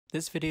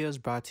This video is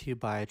brought to you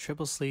by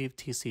Triple Sleeve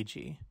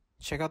TCG.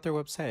 Check out their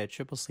website at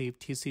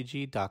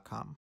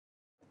triplesleevetcg.com.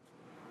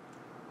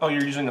 Oh,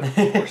 you're using a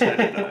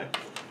 4-sided die.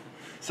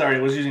 Sorry, I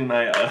was using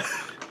my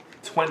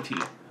 20.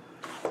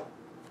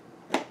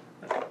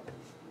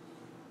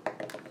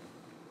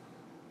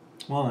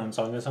 Well then,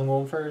 so I guess I'm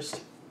going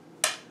first.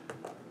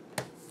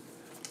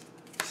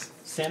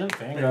 Stand up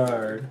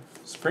Vanguard.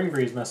 Spring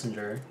Breeze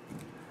Messenger.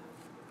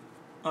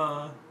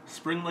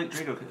 Spring Lake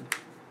Draco Kid.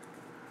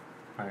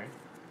 Alright.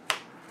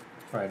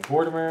 Alright,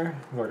 Vortimer.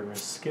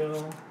 Vortimer's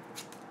skill.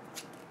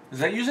 Is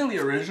that using the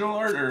original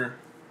art or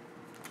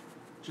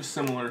just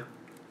similar?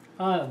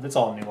 That's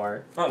all new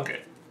art. Oh,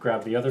 okay.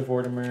 Grab the other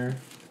Vortimer.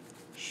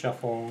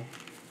 Shuffle.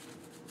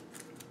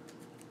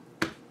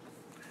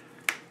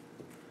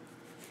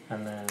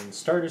 And then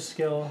starter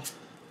skill.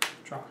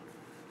 Draw.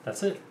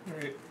 That's it.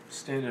 Alright,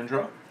 stand and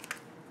draw.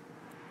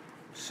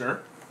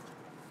 Sir.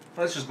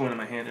 That's just going in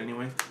my hand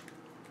anyway.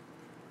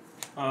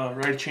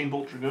 Ride Chain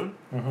Bolt Dragoon.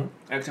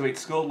 Activate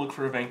skill, look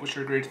for a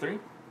Vanquisher grade 3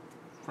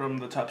 from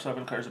the top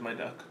 7 cards of my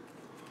deck.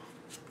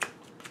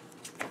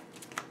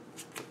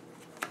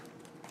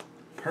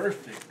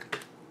 Perfect.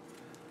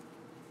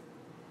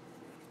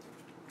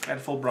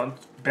 Add full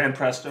band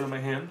Presto to my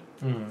hand.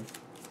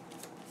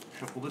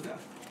 Shuffle to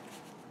death.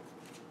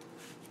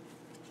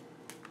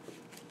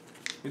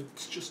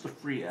 It's just a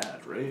free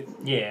ad, right?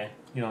 Yeah,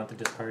 you don't have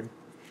to discard.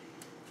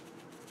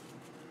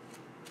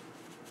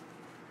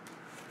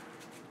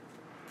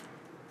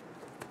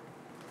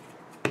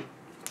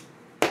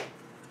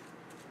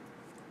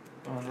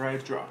 On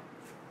ride, draw.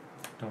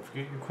 Don't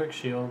forget your quick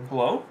shield.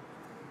 Hello?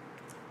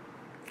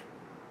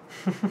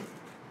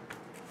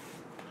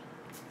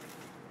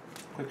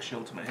 Quick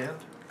shield to my hand.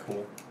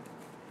 Cool.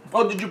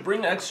 Oh, did you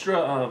bring extra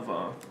of...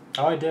 Oh,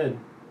 I did.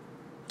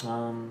 There's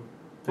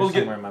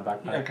somewhere in my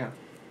backpack. Yeah, okay.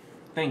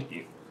 Thank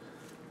you.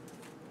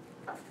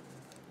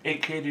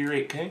 8k to your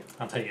 8k.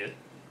 I'll take it.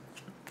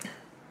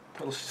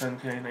 Plus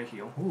 10k and I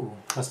heal. Ooh,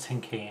 plus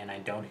 10k and I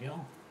don't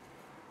heal.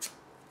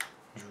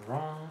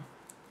 Draw.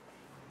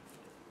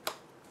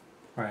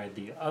 Alright,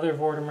 the other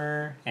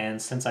Vortimer,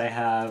 and since I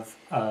have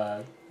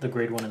the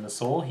grade 1 in the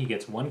soul, he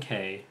gets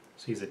 1k,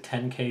 so he's a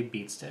 10k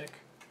beat stick.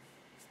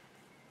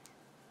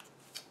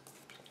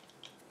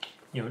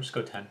 You know, just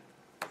go 10.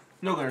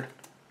 No guard.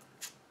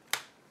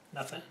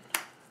 Nothing.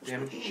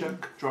 Damage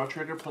check, draw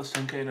trigger, plus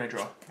 10k and I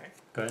draw. Okay,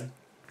 good.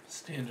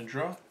 Stand and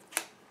draw.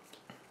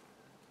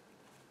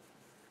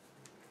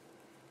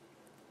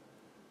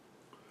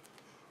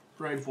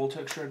 Ride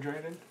Voltex Shard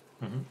Dragon.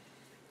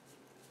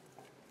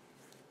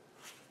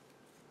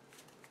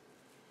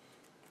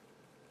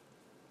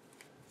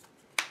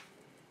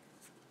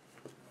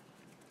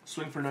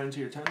 Swing for 9 to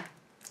your 10.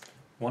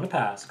 Want to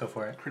pass, go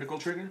for it. Critical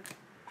trigger.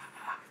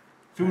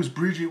 If it was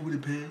Bridget, it would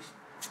have passed.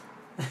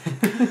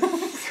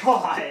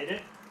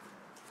 God!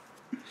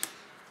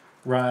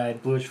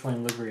 Ride Bluish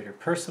Flame Liberator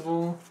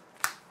Percival.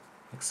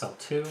 Excel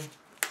 2.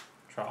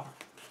 Draw.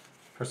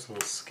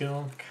 Percival's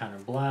skill. Counter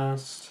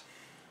Blast.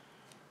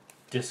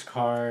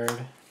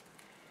 Discard.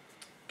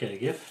 Get a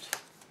gift.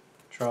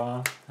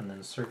 Draw. And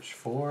then search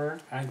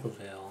for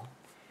Aglavale.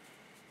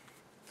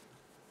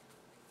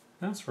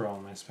 That's where all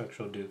my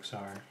Spectral Dukes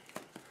are.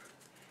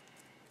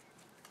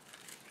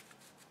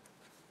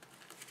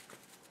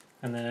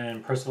 And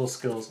then Percival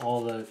skills,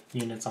 all the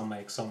units on my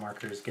Excel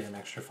markers get an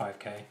extra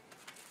 5k.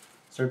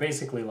 So they're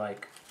basically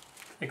like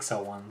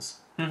Excel ones.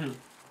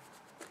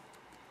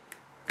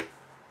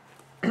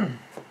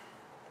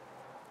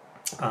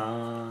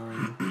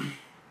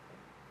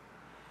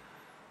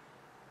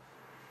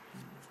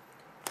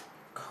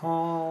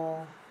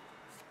 Call,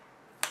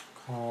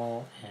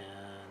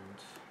 and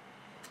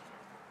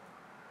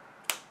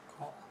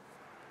call.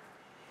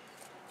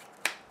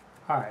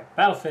 Alright,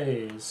 battle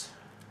phase.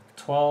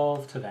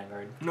 12 to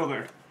Vanguard. No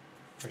guard.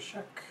 First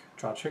check.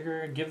 Draw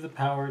trigger. Give the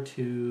power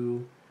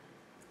to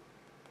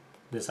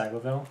this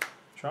Aglavale.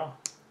 Draw.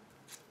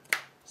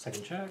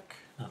 Second check.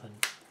 Nothing.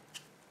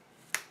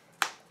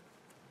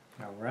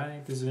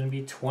 Alright, this is going to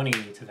be 20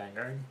 to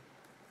Vanguard.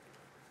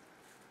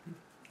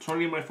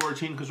 20 to my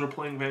 14 because we're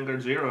playing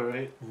Vanguard 0,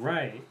 right?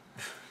 Right.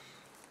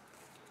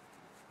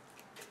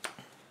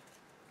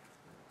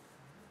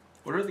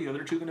 What are the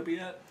other two going to be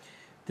at?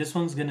 This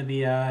one's going to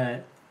be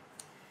at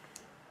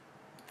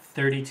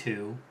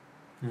 32.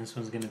 And this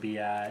one's going to be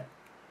at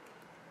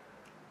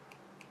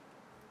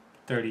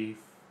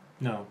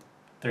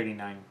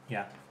 39.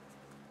 Yeah.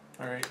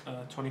 Alright,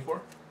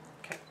 24.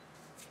 Okay.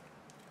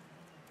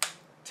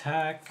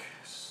 Attack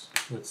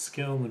with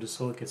skill.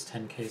 Mudasolic gets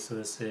 10k, so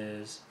this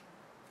is,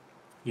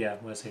 yeah,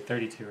 what did I say,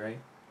 32, right?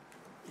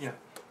 Yeah.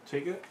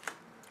 Take it.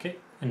 Okay,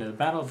 into the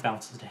battle,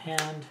 bounces to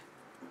hand.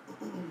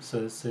 So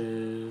this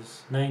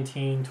is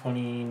 19,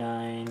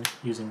 29.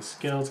 Using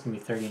skill, it's going to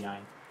be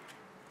 39.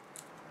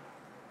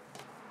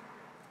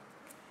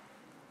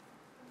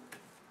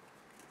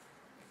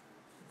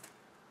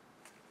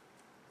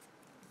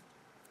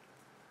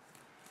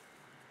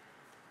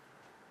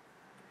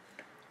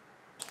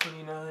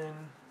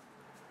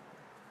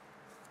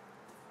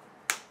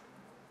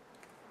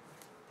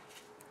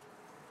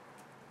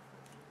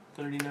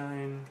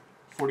 39,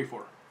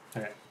 44.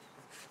 Okay.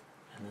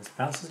 And this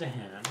bounces to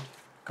hand.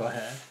 Go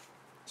ahead.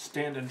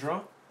 Stand and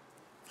draw.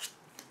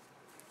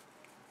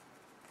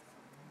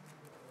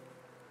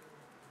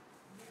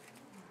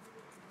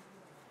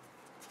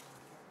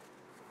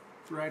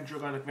 Ride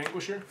Dragonic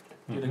Vanquisher.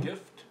 Get a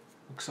gift.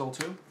 Excel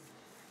 2.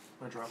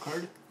 I draw a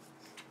card.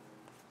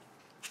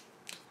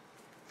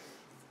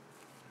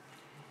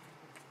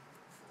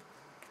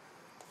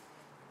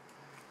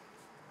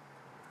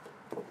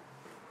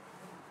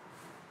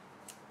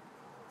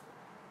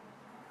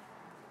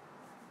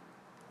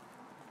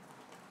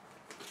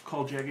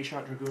 Call Jaggy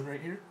Shot Dragoon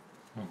right here.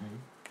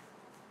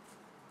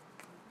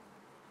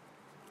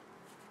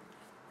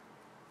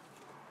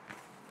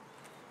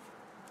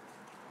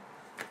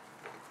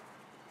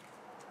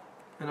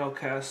 And I'll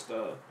cast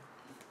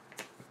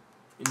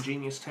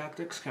Ingenious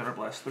Tactics,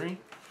 Counterblast 3.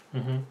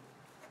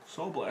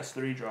 Soul Blast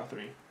 3, draw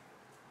 3.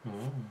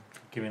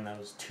 Giving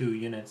those 2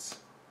 units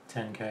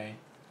 10k.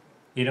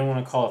 You don't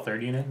want to call a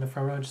third unit in the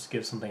front row, just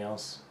give something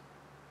else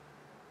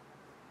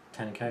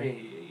 10k.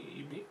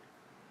 Maybe.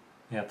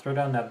 Yeah, throw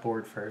down that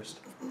board first.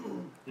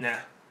 Nah.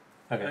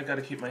 Okay. I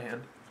gotta keep my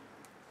hand.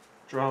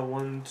 Draw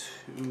 1,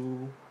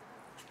 2,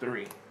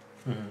 3.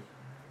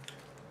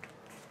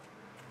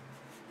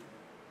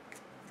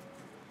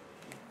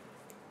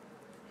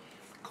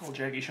 Call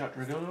Jaggy Shot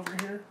Dragoon over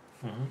here.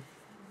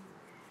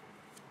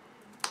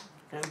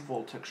 And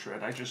Voltec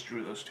Shred. I just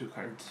drew those 2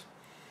 cards.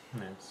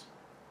 Nice.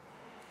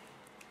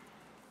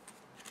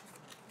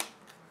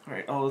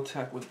 Alright, I'll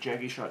attack with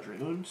Jaggy Shot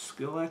Dragoon.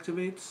 Skill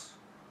activates.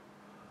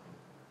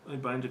 I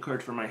bind a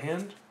card from my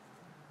hand.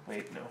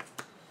 Wait, no.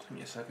 Give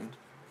me a second.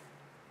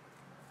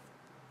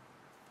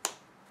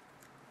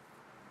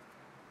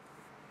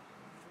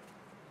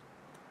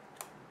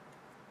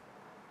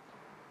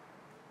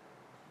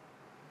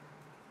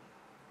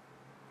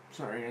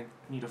 Sorry, I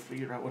need to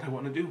figure out what I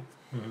want to do.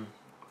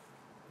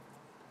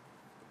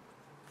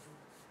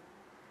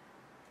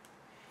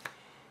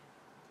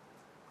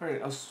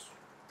 Alright,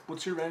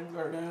 what's your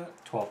Vanguard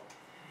at? 12.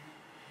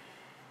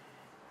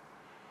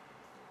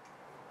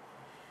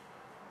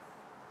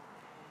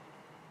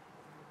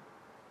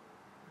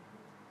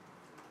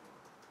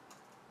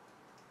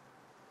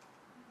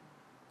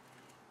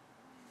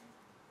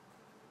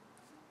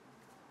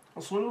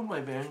 I'll swing with my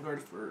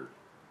Vanguard for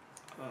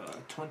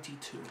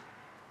 22.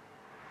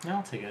 Yeah,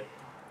 I'll take it.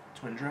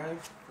 Twin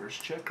Drive,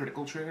 first check,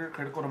 critical trigger,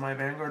 critical to my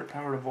Vanguard,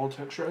 power to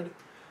Voltec Shred.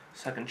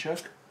 Second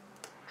check,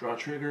 draw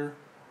trigger,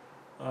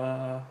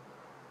 power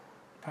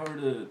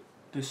to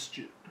this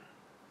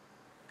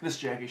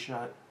Jaggy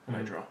Shot, and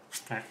I draw.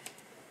 Alright.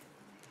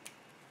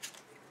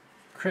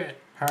 Crit,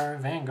 power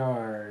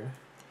Vanguard.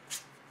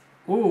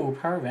 Ooh,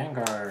 power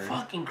Vanguard.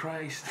 Fucking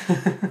Christ.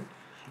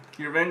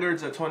 Your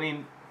Vanguard's at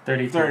 20...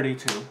 32.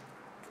 32.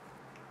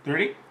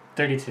 30?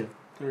 32.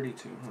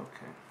 32,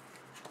 okay.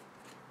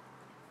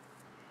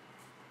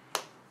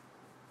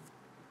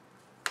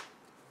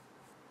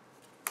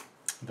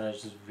 That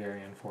is just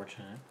very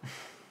unfortunate.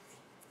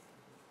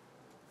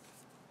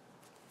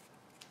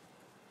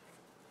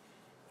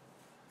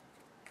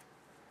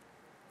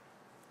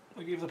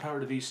 I gave the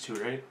power to these 2,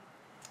 right?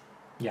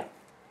 Yeah.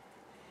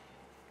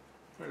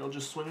 Alright, I'll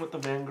just swing with the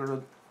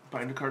Vanguard,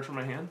 bind a card from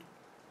my hand.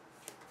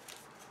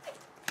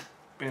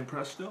 Band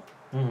Presto.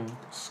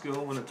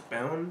 Skill, when it's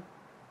bound,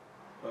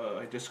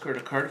 I discard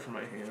a card from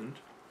my hand.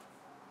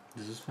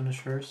 Does this finish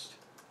first?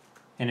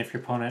 And if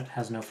your opponent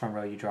has no front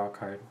row, you draw a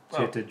card. So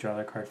you have to draw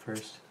that card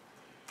first.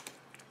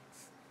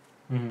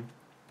 Then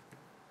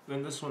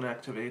this one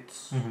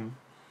activates.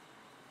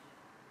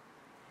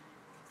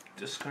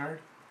 Discard.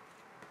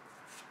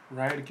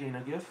 Ride, gain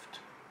a gift.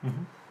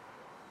 And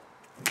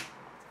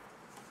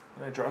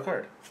I draw a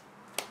card.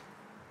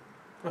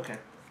 Okay.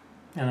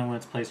 And then when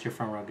it's placed, your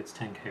front row gets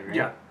 10k, right?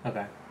 Yeah.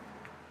 Okay.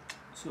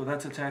 So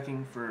that's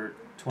attacking for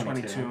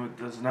 22. 22. It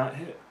does not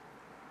hit.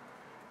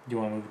 Do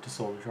you want to move it to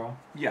soul to draw?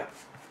 Yeah.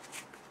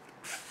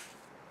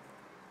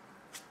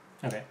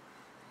 Okay.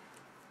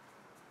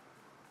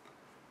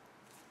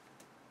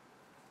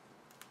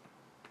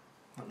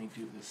 Let me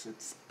do this.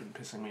 It's been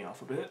pissing me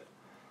off a bit.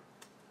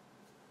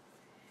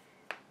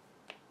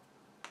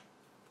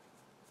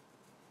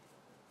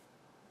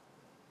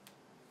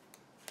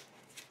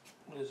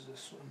 What is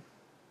this one?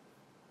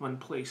 When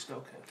placed,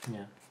 okay.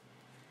 Yeah.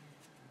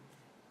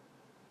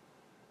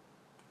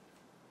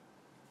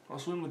 I'll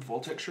swing with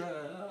Voltec Shred.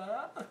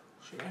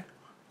 Should I?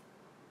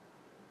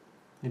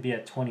 It'd be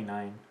at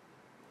 29.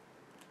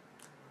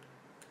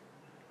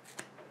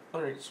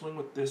 Alright, swing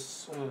with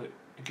this.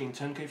 I gain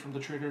 10k from the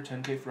trigger,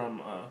 10k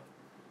from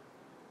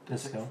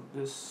This skill.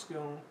 This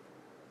skill.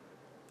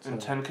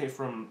 And So- 10k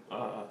from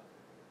so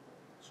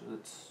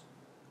that's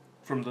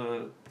from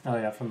the Oh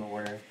yeah, from the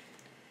order.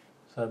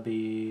 So that'd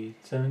be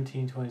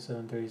 17,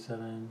 27,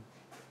 37,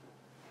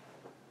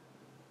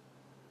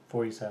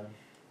 47.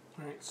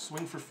 alright,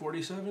 swing for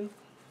 47.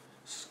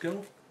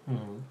 Skill.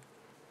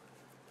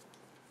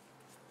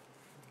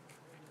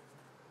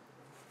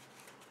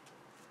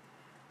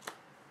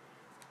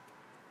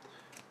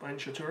 Bind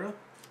Shatura.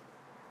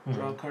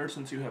 Draw a card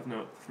since you have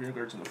no rear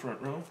guards in the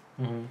front row.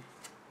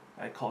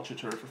 I call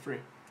Chitara for free.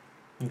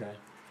 Okay.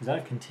 Is that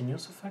a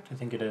continuous effect? I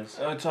think it is.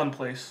 It's on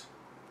place.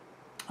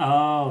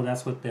 Oh,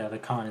 that's what the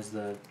con is,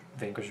 the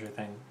Vanquisher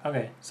thing.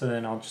 Okay, so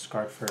then I'll just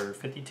guard for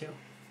 52.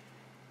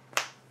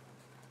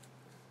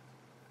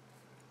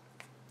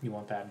 You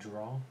want that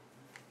draw?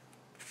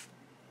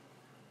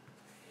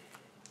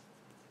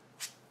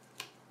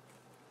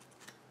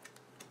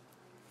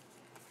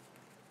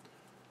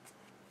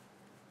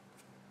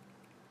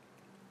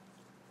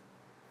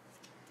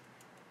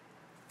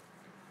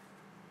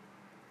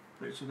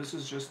 Wait, so this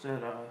is just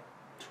at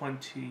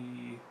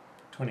 20...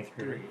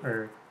 23.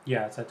 Or,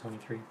 yeah, it's at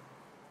 23.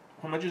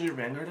 How much is your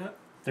Vanguard at?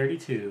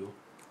 32.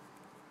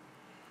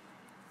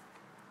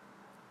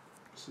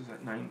 This is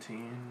at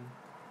 19.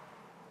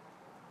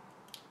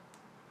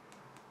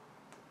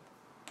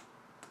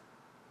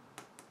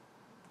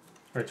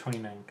 Or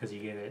 29, because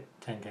you gave it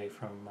 10k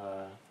from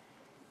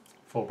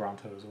full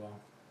Bronto as well.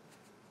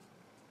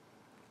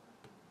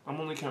 I'm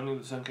only counting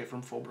the 10k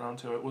from full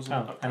Bronto. It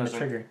wasn't Oh, and the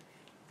trigger.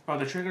 Oh,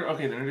 the trigger?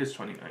 Okay, then it is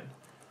 29.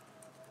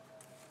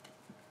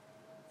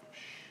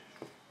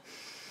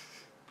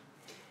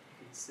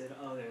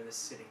 Oh, they're the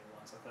sitting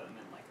ones. I thought it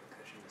meant like a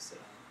cushion to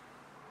sit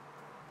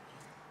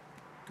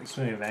on.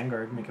 Swing a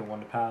Vanguard, make it 1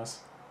 to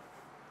pass.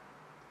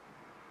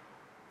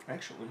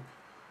 Actually.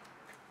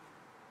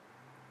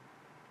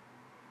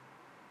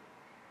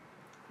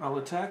 I'll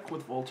attack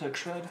with Voltec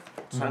Shred.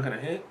 It's not going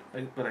to hit,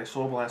 but I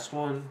Soul Blast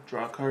 1,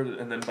 draw a card,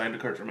 and then bind a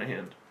card from my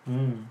hand.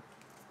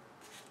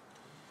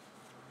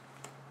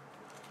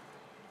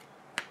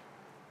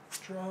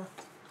 Draw,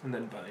 and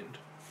then bind.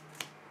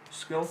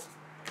 Skill,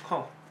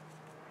 call.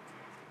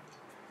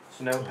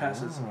 So now it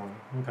passes. Oh,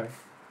 okay.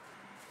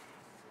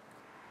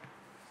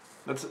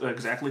 That's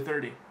exactly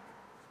 30.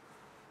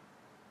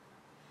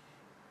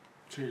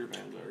 To your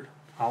Vanguard.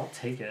 I'll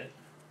take it.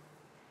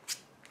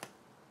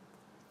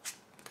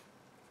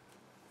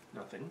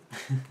 Nothing.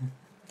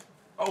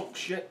 Oh,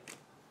 shit.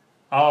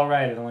 All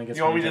right, it only gets.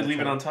 You want me to one leave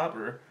it turn. on top,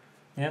 or?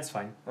 Yeah, it's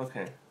fine.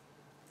 Okay.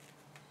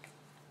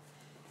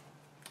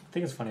 I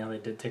think it's funny how they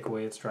did take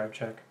away its drive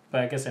check,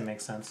 but I guess it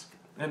makes sense.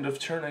 End of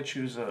turn, I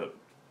choose a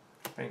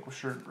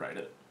Vanquisher and ride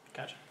it.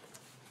 Gotcha.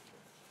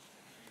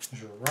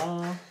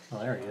 Draw. Oh,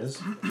 there he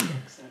is.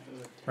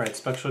 Right,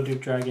 Spectral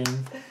Duke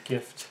Dragon,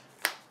 gift,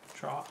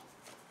 draw.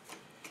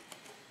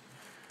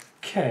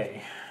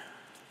 Okay.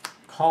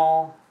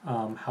 Call,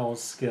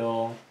 Howl's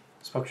skill,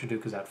 Spectral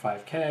Duke is at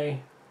 5k.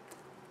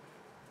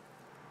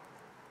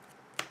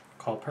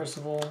 Call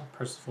Percival,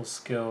 Percival's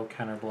skill,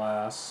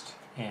 Counterblast,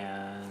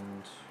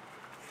 and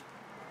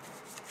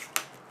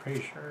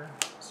pretty sure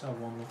I still have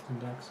one left in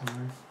deck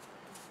somewhere.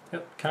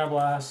 Yep,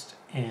 Counterblast,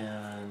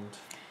 and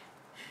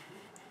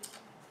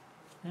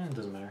it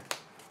doesn't matter.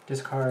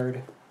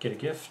 Discard, get a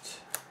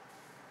gift,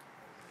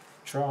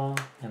 draw,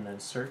 and then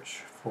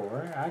search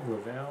for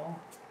Aggro Veil.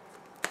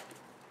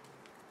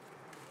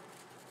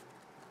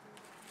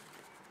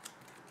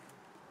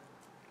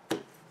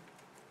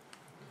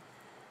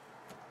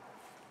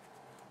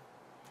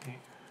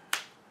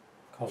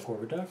 Call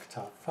Gorbaduck,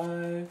 top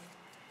 5,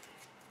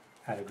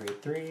 add a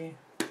grade 3,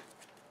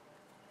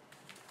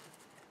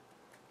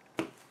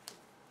 and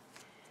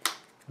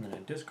then I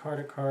discard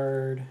a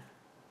card.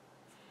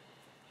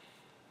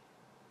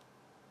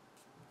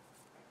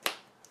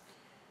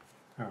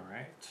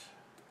 Alright.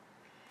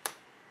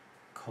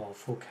 Call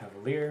Full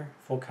Cavalier,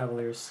 Full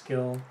Cavalier's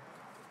skill,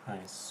 I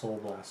Soul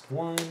Blast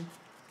 1,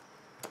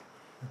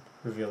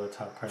 reveal the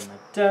top card in my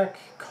deck,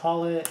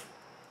 call it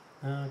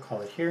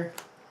here.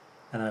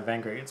 And then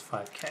Vanguard gets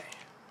 5k.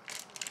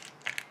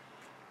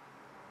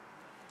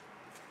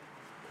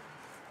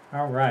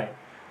 Alright.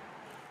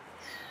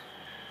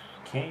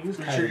 Can't use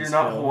I'm Kaiden's sure you're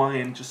not skill.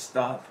 Hawaiian, just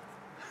stop.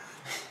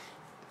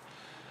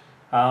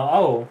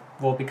 Oh,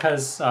 well,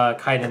 because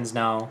Kaiden's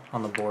now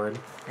on the board.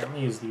 Here, let me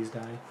use these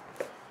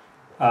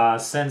die.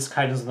 Since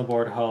Kaiden's on the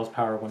board, Hall's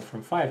power went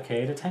from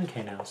 5k to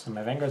 10k now, so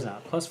my Vanguard's now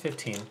plus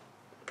 15.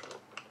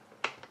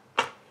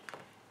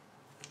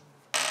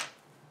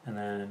 And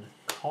then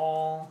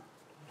call.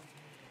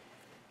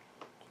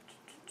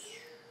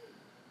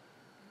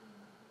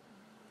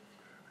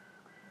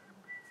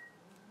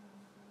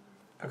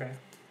 Okay.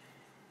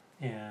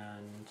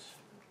 And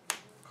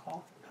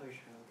call. Oh, you're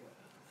trying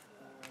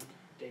to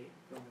get date.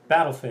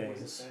 Battle What does it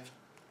phase. say?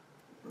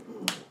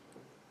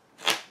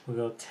 We'll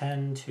go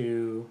 10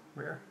 to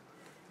rear.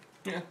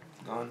 Yeah,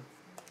 gone.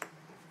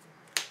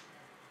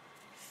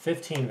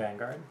 15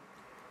 Vanguard.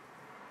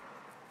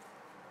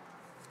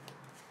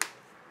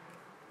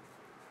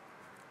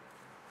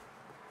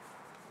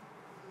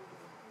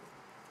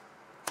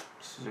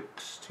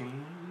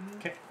 $16.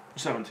 Okay.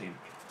 17.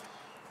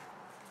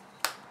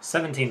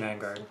 17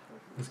 Vanguard.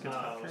 Let's get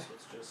Oh, that. so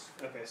it's just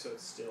okay. So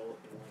it's still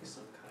in like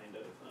some kind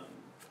of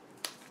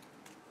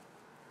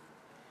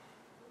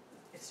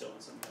it's still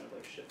in some kind of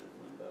like shipment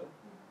limbo.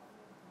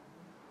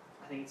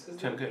 I think it's because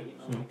they're 10K. waiting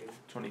on like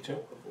a 22.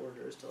 bulk of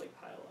orders to like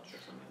pile up or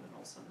something, and then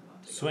I'll send them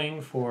out together.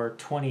 Swing for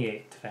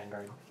 28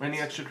 Vanguard. Any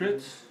extra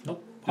crits?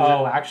 Nope.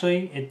 Oh,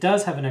 actually, it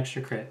does have an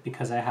extra crit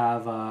because I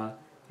have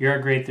you're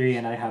a grade 3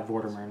 and I have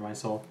Vortimer in my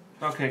soul.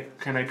 Okay,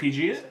 can I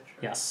PG it?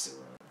 Yes.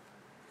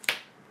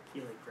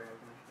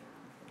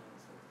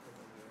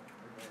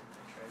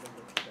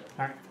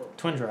 Alright,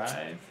 Twin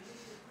Drive.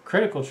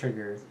 Critical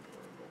trigger.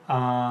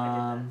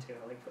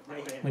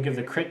 We give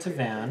the crit to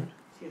Van.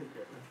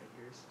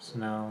 So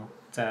now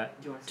it's at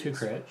 2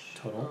 crit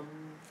total.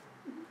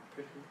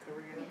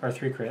 Or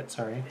 3 crit,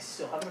 sorry.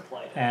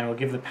 And we'll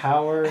give the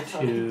power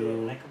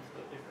to...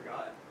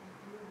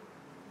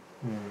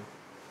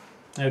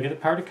 I'll give the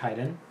power to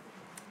Kaiden.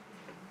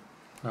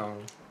 I'll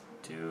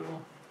do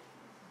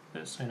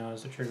this, I know,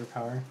 as the trigger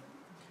power.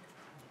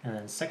 And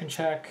then second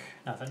check,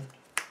 nothing.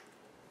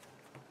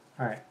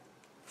 Alright.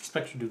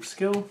 Spectral Duke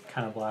skill,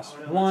 Counter Blast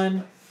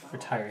 1,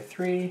 retire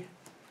 3,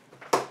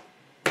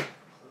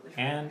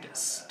 and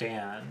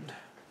stand.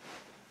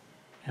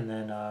 And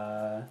then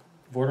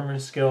Vortimer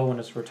skill, when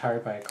it's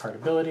retired by a card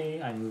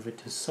ability, I move it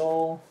to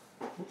soul.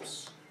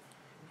 Oops.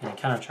 And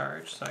counter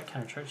charge, so I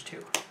counter charge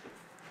 2.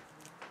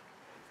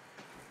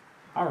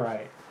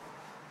 Alright.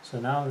 So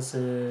now this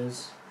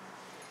is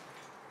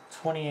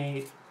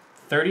 28,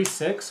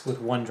 36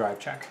 with 1 drive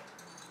check.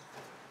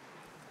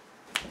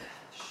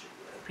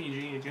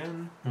 PG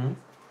again. Mm-hmm.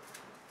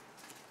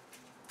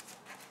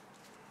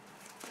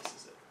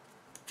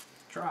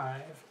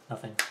 Drive.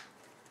 Nothing.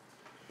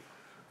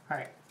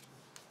 Alright.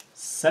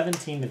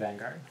 17 to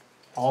Vanguard.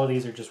 All of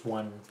these are just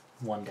one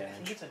I think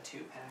damage. it's a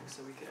 2-pack,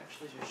 so we could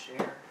actually just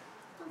share.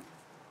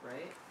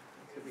 Right?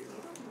 It could be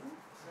wrong.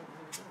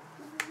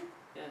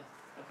 Yeah.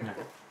 Okay, No.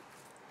 cool.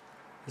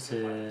 This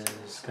is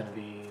going to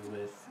be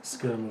with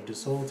skill move to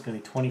soul. It's going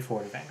to be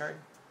 24 to Vanguard.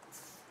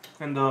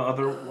 And the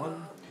other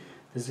one?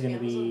 This is going to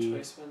be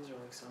Choice ones are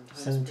like sometimes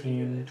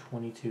 17,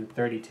 22,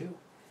 32.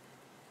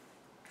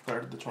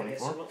 Part of the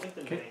 24.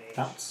 Okay,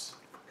 bounce.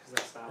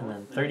 That's that And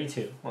one. then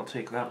 32. I'll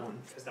take that one.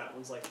 Because that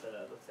one's like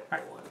the thicker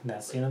Alright, one.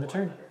 that's It's the end of the like a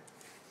turn. lot better.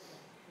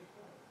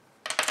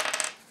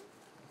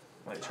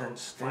 My turn Find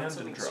stand and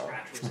something draw.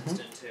 scratch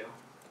resistant too.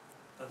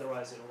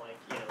 Otherwise it'll like,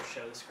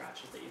 show the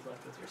scratches that you've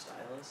left with your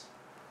stylus.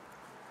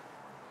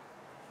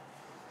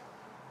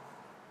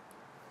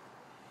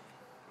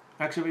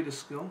 Activate a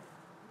skill.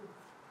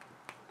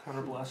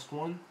 Counter Blast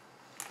 1.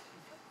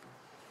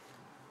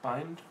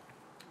 Bind.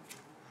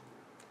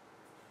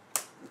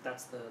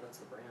 That's the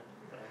brand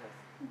that I have.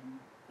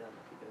 Yeah, that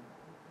might be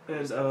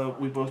good. And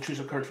we both choose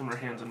a card from our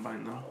hands and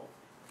bind them.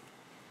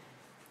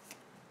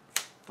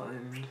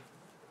 Bind.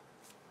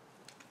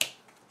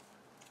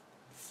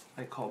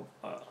 I call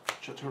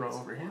Chatura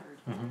over here.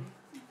 Mm-hmm.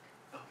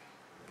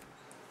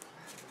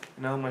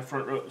 Now my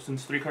front row,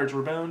 since 3 cards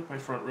were bound, my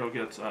front row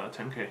gets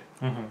 10k.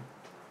 Mm-hmm.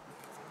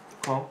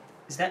 Call.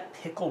 Is that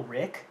Pickle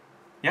Rick?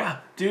 Yeah,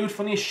 dude,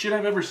 funniest shit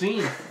I've ever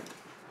seen.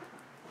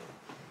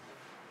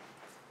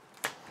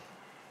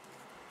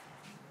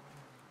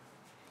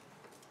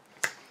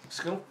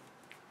 Skill.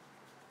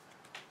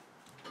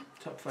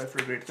 Top 5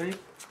 for grade 3.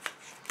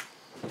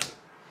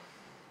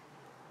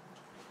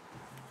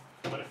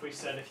 What if we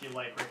said if you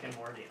like Rick and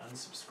Morty,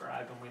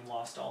 unsubscribe and we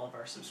lost all of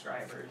our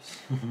subscribers?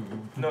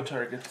 No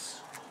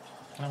targets.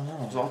 I don't It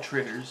was know. all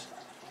triggers.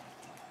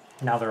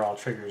 Now they're all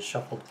triggers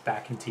shuffled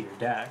back into your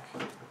deck.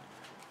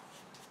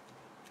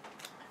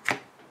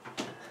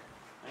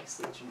 Nice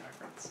Legion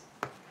reference.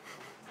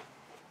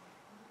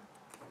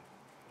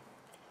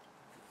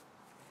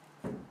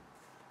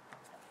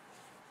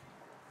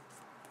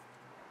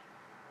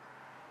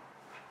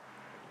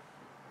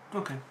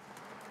 Okay.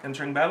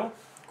 Entering battle.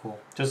 Cool.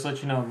 Just to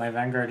let you know, my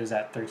Vanguard is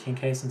at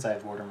 13k since I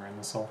have Vortimer in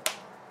the soul.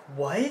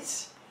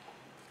 What?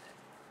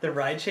 The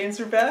ride chains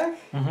are back?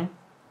 Mm-hmm.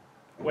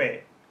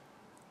 Wait.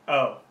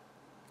 Oh.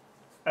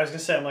 I was gonna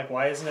say, I'm like,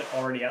 why isn't it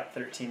already at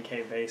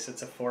 13k base?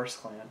 It's a Force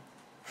Clan.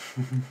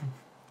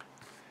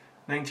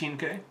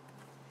 19k.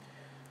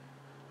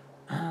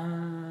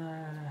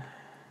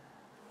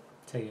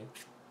 Take it.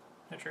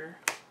 Not sure.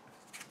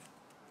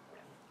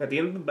 At the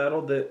end of the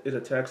battle, that it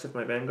attacks if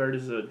my Vanguard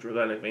is a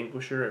Dragonic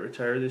Vanquisher. I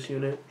retire this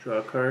unit, draw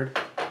a card.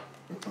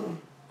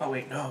 Oh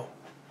wait, no.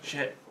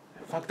 Shit.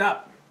 I fucked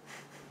up.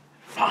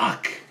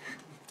 Fuck!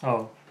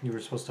 Oh, you were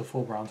supposed to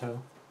full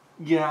Bronto.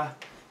 Yeah.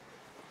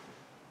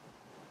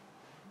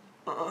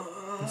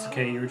 It's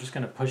okay, you were just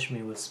gonna push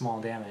me with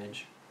small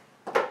damage.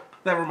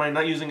 Never mind,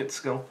 not using its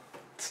skill.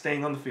 It's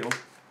staying on the field.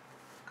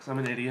 Because I'm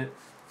an idiot.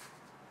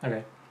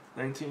 Okay.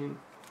 19.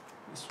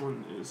 This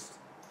one is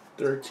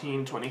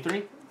 13,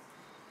 23.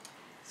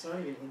 It's not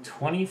even in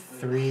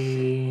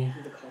 23,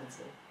 the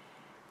console.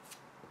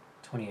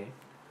 28.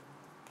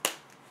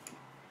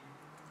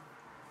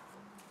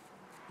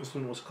 This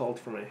one was called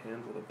for my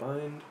hand with a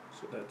bind.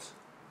 So that's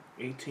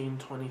 18,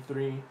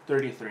 23,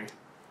 33.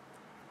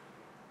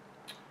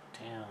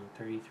 Damn,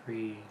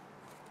 33.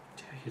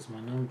 Here's my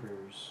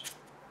numbers.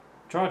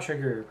 Draw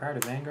trigger, power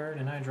to Vanguard,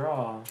 and I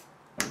draw.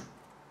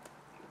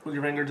 Well,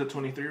 your Vanguard's at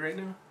 23 right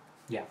now?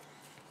 Yeah.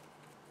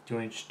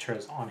 2-inch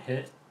turns on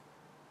hit.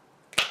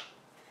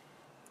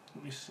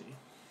 Let me see.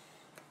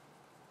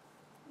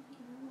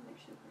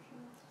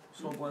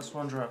 Soul Blast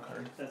 1, draw a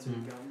card. That's what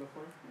you've gone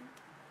before?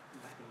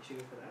 You should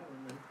go for that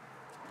one then.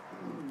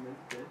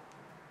 That's good.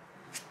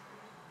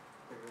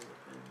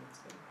 That's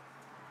good.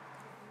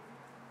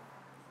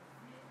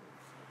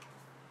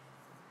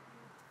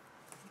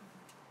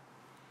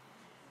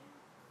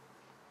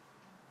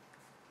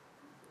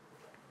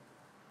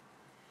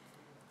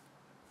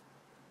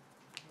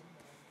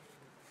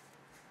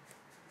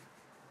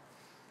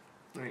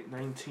 Alright,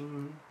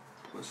 19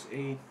 plus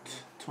 8,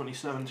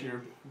 27 to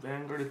your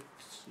Vanguard.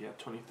 It's, yeah,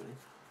 23.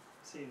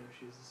 See, no,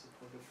 she's a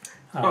supportive.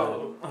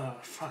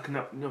 Fuck,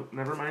 no,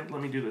 never mind.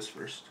 Let me do this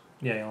first.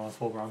 Yeah, you want a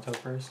full Bronto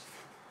first?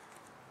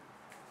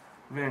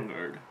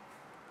 Vanguard.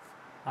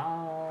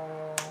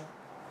 Oh.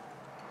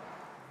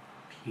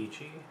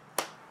 PG.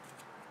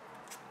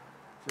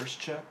 First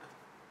check.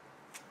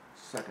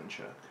 Second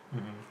check.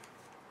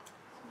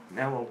 Mm-hmm.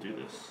 Now I'll do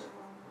this.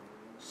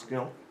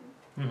 Skill.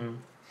 Mm-hmm.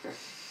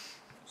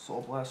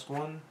 Soul Blast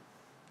 1.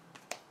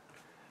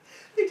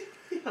 Yeah,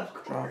 of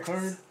course. Draw a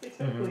card. They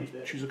totally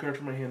did. Choose a card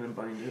from my hand and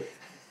bind it.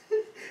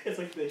 It's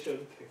like they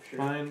showed a picture.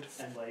 Bind.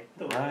 And like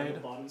the one on the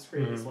bottom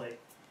screen is like,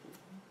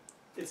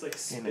 it's like And a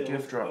spilled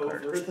gift, draw a over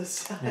card. the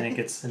side. And it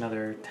gets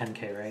another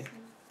 10k, right?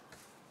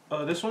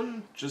 This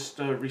one just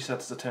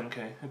resets the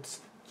 10k. It's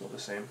still the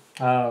same.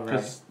 Oh,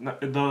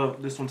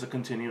 right. This one's a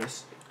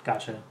continuous.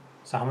 Gotcha.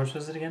 So how much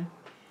was it again?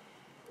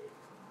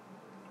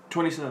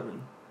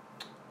 27.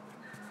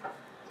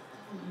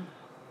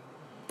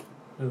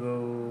 We'll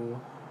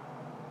go...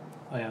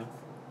 Oh, yeah.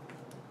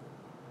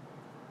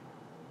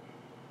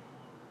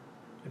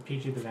 I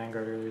PG'd the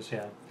Vanguard earlier, so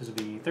yeah, this would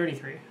be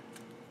 33.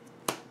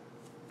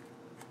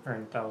 Or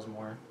that was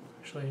more,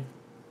 actually.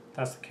 If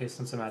that's the case,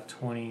 since I'm at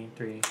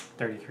 23,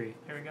 33.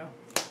 There we go.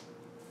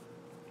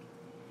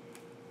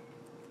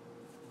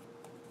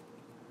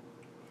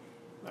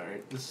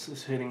 Alright, this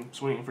is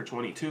swinging for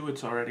 22.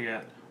 It's already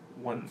at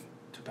 1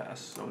 to pass,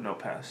 so no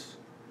pass.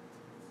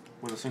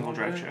 With a single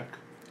drag check.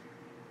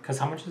 Because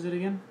how much is it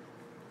again?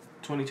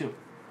 22.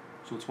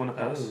 So it's 1 to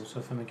pass. Oh, so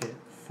if I make it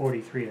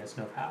 43, that's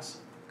no pass.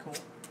 Cool.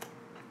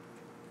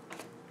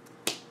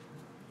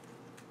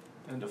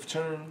 End of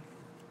turn.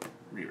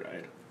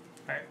 Reride.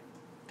 Alright.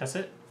 That's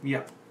it?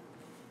 Yeah.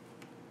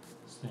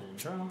 Stand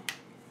draw.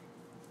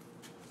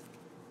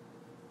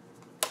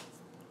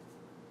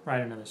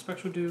 Ride another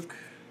Spectral Duke.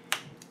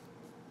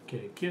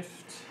 Get a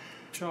gift.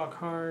 Draw a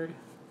card.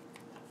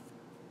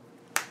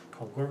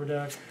 Call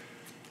Gorbaduck.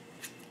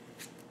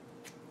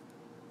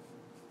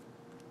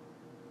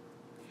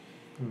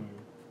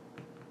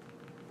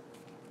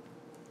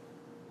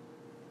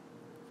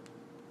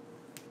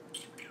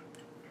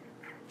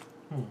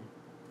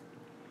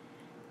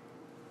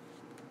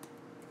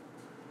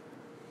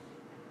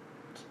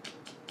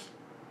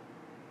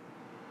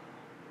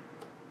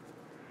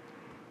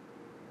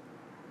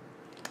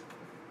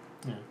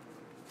 Yeah.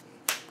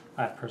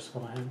 I have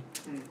Percival in hand.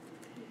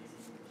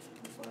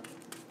 Oh,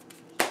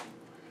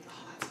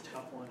 that's a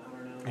tough one. I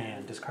don't know.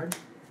 And discard.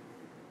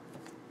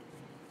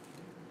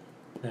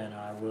 Then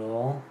I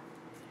will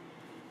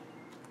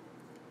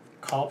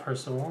call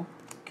Percival,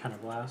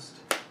 counterblast,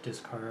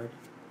 discard,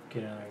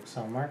 get another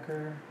Excel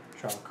marker,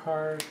 draw a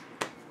card,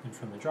 and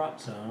from the drop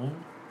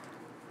zone,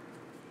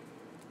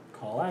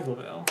 call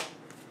Aglavale.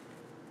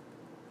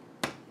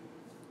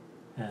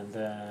 And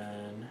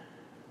then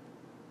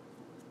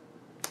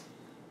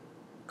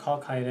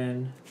call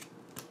Kaiden,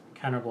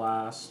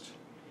 counterblast,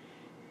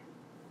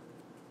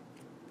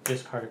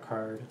 discard a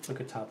card,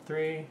 look at top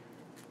 3,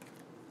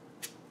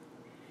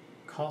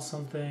 call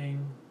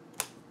something,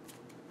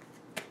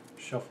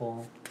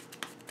 shuffle,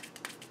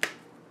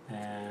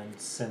 and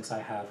since I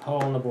have Ho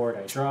on the board,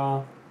 I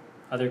draw.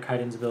 Other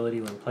Kaiden's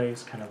ability when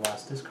placed,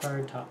 counterblast,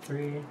 discard, top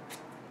 3,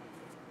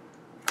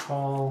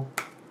 call.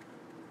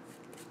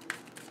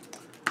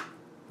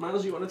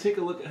 Miles, you want to take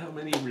a look at how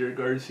many rear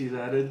guards he's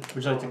added?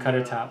 Would you like to cut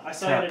or tap? I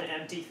saw it an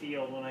empty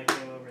field when I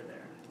came over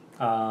there.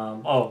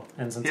 Oh,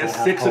 and since He I has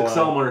have 6 Hoa,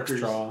 Excel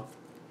markers. Draw.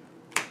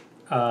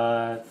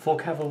 Full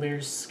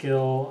Cavalier's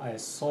skill, I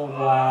Soul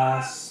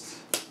Blast.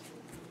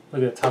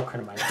 Look at the top card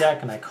of my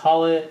deck, and I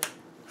call it.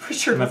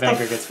 Richard, My what the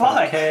Vanguard gets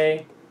fuck?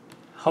 5k.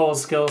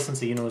 Hoa's skill, since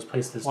the unit was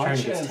placed this turn,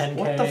 gets 10k.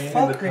 What the In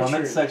fuck, the comment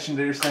Richard? section,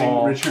 they're saying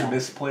Call. Richard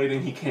misplayed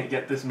and he can't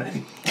get this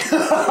many.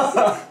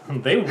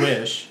 They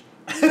wish.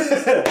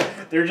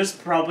 They're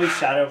just probably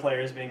shadow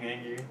players being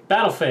angry.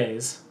 Battle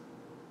phase.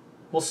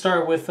 We'll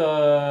start with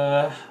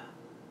a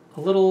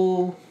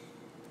little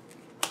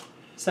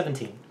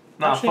 17.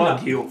 Nah, Actually,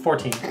 fuck no, you.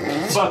 14.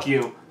 Fuck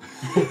you.